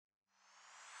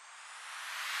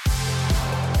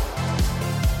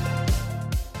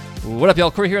What up, y'all?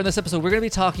 Corey here. On this episode, we're going to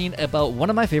be talking about one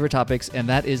of my favorite topics, and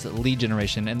that is lead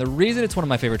generation. And the reason it's one of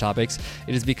my favorite topics,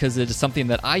 it is because it is something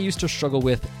that I used to struggle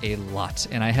with a lot.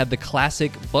 And I had the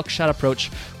classic buckshot approach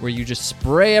where you just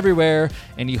spray everywhere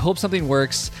and you hope something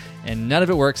works, and none of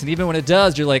it works. And even when it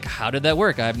does, you're like, how did that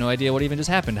work? I have no idea what even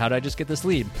just happened. How did I just get this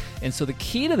lead? And so the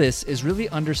key to this is really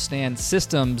understand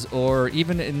systems, or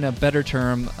even in a better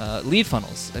term, lead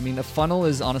funnels. I mean, a funnel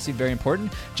is honestly very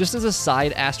important. Just as a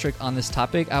side asterisk on this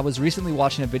topic, I was recently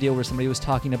watching a video where somebody was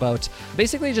talking about,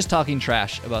 basically just talking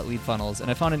trash about lead funnels.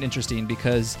 And I found it interesting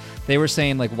because they were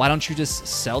saying, like, why don't you just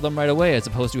sell them right away as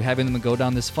opposed to having them go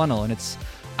down this funnel? And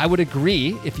I would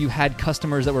agree if you had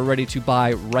customers that were ready to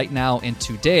buy right now and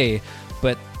today,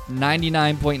 but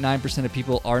 99.9% of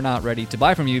people are not ready to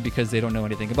buy from you because they don't know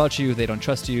anything about you, they don't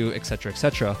trust you, etc.,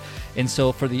 etc. And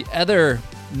so for the other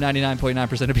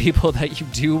 99.9% of people that you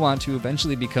do want to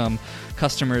eventually become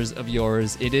customers of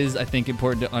yours, it is, I think,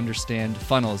 important to understand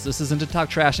funnels. This isn't to talk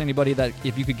trash to anybody that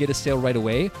if you could get a sale right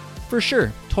away, for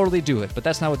sure, totally do it. But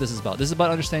that's not what this is about. This is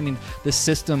about understanding the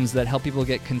systems that help people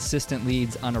get consistent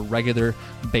leads on a regular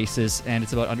basis, and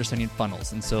it's about understanding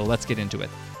funnels. And so let's get into it.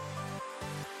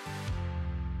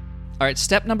 All right,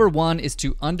 step number one is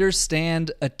to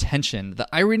understand attention. The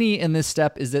irony in this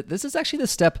step is that this is actually the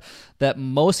step that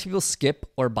most people skip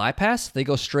or bypass. They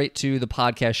go straight to the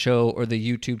podcast show or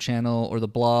the YouTube channel or the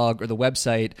blog or the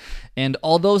website. And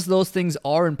although those things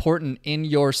are important in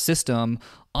your system,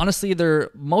 honestly, they're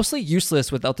mostly useless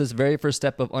without this very first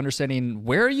step of understanding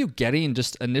where are you getting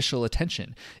just initial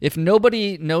attention. If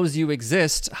nobody knows you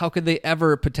exist, how could they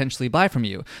ever potentially buy from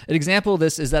you? An example of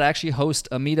this is that I actually host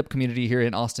a meetup community here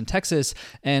in Austin, Texas,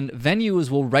 and venues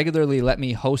will regularly let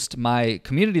me host my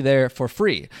community there for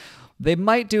free. They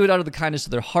might do it out of the kindness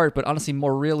of their heart, but honestly,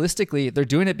 more realistically, they're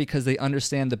doing it because they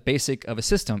understand the basic of a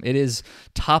system. It is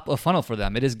top of funnel for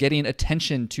them. It is getting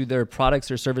attention to their products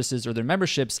or services or their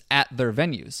memberships at their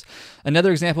venues.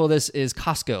 Another example of this is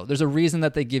Costco. There's a reason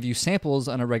that they give you samples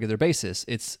on a regular basis.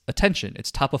 It's attention. It's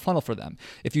top of funnel for them.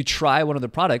 If you try one of their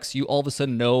products, you all of a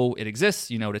sudden know it exists,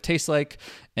 you know what it tastes like,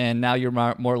 and now you're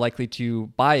more likely to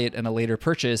buy it in a later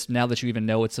purchase now that you even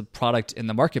know it's a product in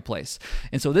the marketplace.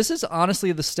 And so this is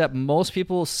honestly the step most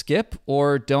people skip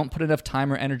or don't put enough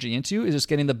time or energy into, is just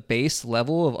getting the base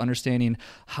level of understanding,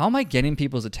 how am I getting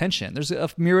people's attention? There's a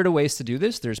myriad of ways to do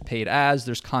this. There's paid ads,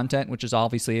 there's content, which is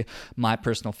obviously my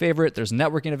personal favorite. There's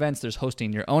networking events, there's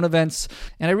hosting your own events.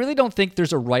 And I really don't think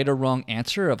there's a right or wrong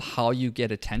answer of how you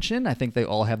get attention. I think they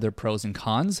all have their pros and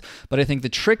cons, but I think the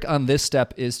trick on this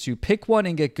step is to pick one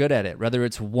and get good at it, whether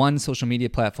it's one social media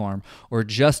platform or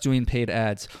just doing paid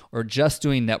ads or just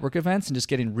doing network events, and just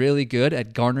getting really good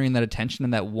at garnering that attention in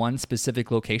that one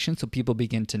specific location so people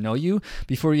begin to know you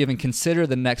before you even consider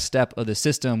the next step of the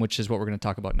system, which is what we're going to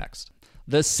talk about next.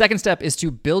 The second step is to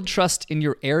build trust in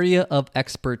your area of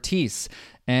expertise.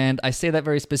 And I say that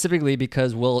very specifically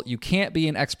because, well, you can't be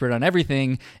an expert on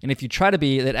everything. And if you try to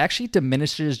be, that actually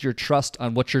diminishes your trust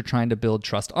on what you're trying to build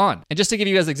trust on. And just to give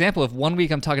you guys an example, if one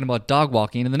week I'm talking about dog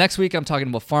walking, and the next week I'm talking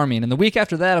about farming, and the week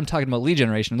after that I'm talking about lead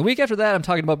generation, and the week after that I'm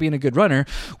talking about being a good runner,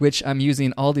 which I'm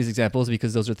using all these examples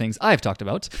because those are things I've talked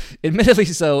about. Admittedly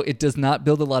so, it does not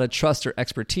build a lot of trust or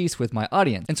expertise with my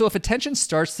audience. And so if attention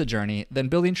starts the journey, then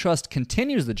building trust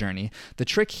continues the journey. The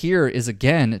trick here is,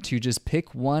 again, to just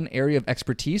pick one area of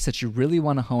expertise that you really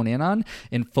want to hone in on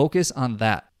and focus on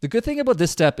that. The good thing about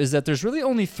this step is that there's really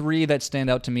only three that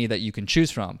stand out to me that you can choose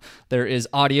from. There is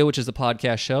audio, which is a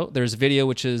podcast show. There's video,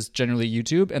 which is generally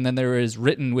YouTube. And then there is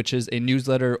written, which is a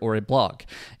newsletter or a blog.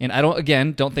 And I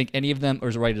don't think any of them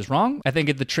is right or wrong. I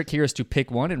think the trick here is to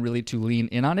pick one and really to lean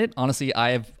in on it. Honestly,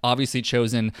 I have obviously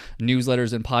chosen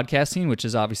newsletters and podcasting, which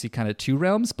is obviously kind of two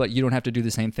realms, but you don't have to do the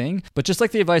same thing. But just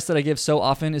like the advice that I give so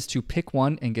often is to pick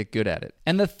one and get good at it.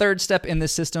 And the third step in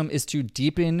this system is to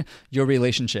deepen your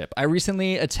relationship. I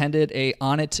recently attended a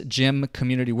Onnit gym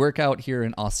community workout here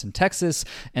in Austin, Texas,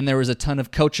 and there was a ton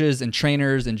of coaches and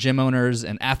trainers and gym owners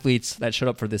and athletes that showed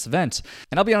up for this event.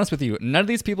 And I'll be honest with you, none of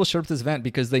these people showed up to this event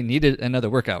because they needed another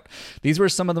workout. These were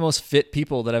some of the most fit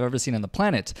people that I've ever seen on the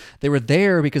planet. They were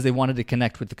there because they wanted to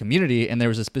connect with the community, and there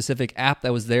was a specific app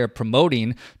that was there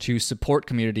promoting to support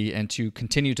community and to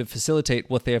continue to facilitate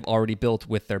what they have already built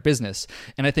with their business.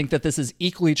 And I think that this is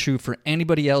equally true for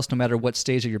anybody else, no matter what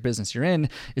stage of your business you're in,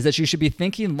 is that you should be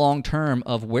thinking thinking long term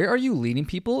of where are you leading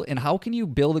people and how can you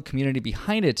build a community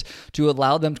behind it to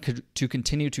allow them to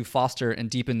continue to foster and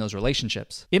deepen those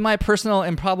relationships. In my personal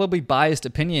and probably biased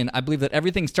opinion, I believe that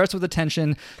everything starts with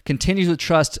attention, continues with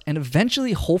trust, and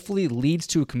eventually hopefully leads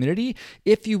to a community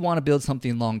if you want to build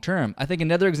something long term. I think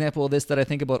another example of this that I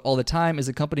think about all the time is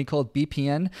a company called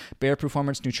BPN, Bare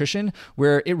Performance Nutrition,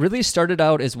 where it really started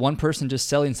out as one person just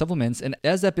selling supplements, and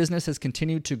as that business has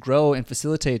continued to grow and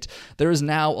facilitate, there is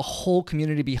now a whole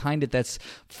community behind it that's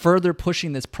further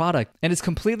pushing this product. And it's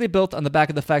completely built on the back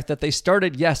of the fact that they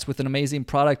started, yes, with an amazing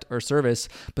product or service,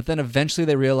 but then eventually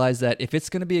they realized that if it's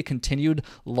going to be a continued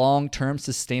long-term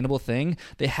sustainable thing,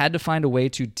 they had to find a way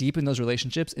to deepen those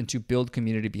relationships and to build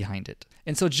community behind it.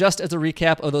 And so just as a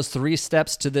recap of those 3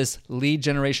 steps to this lead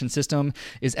generation system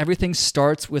is everything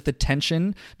starts with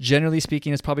attention. Generally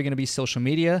speaking, it's probably going to be social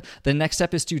media. The next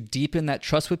step is to deepen that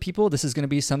trust with people. This is going to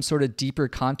be some sort of deeper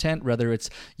content, whether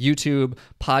it's YouTube,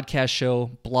 podcast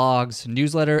show, blogs,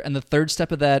 newsletter. And the third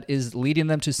step of that is leading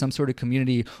them to some sort of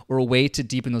community or a way to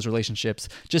deepen those relationships.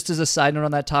 Just as a side note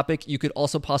on that topic, you could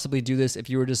also possibly do this if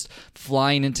you were just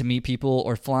flying in to meet people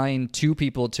or flying to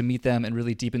people to meet them and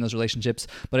really deepen those relationships.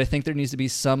 But I think there needs to be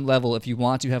some level if you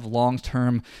want to have a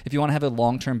long-term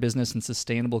business and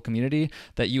sustainable community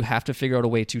that you have to figure out a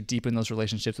way to deepen those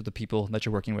relationships with the people that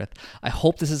you're working with. I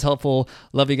hope this is helpful.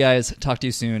 Love you guys. Talk to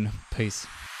you soon. Peace.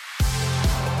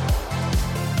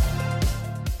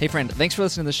 Hey friend, thanks for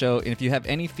listening to the show, and if you have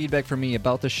any feedback for me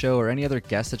about the show or any other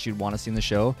guests that you'd want to see in the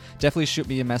show, definitely shoot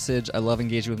me a message. I love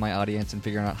engaging with my audience and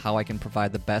figuring out how I can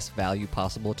provide the best value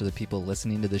possible to the people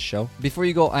listening to this show. Before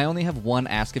you go, I only have one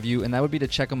ask of you, and that would be to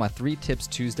check out my 3 Tips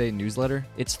Tuesday newsletter.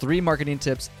 It's 3 marketing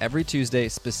tips every Tuesday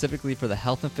specifically for the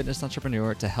health and fitness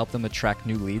entrepreneur to help them attract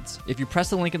new leads. If you press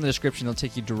the link in the description, it'll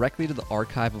take you directly to the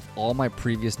archive of all my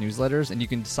previous newsletters, and you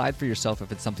can decide for yourself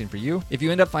if it's something for you. If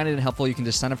you end up finding it helpful, you can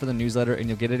just sign up for the newsletter and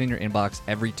you'll get it in your inbox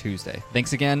every Tuesday.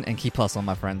 Thanks again, and keep hustling,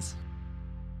 my friends.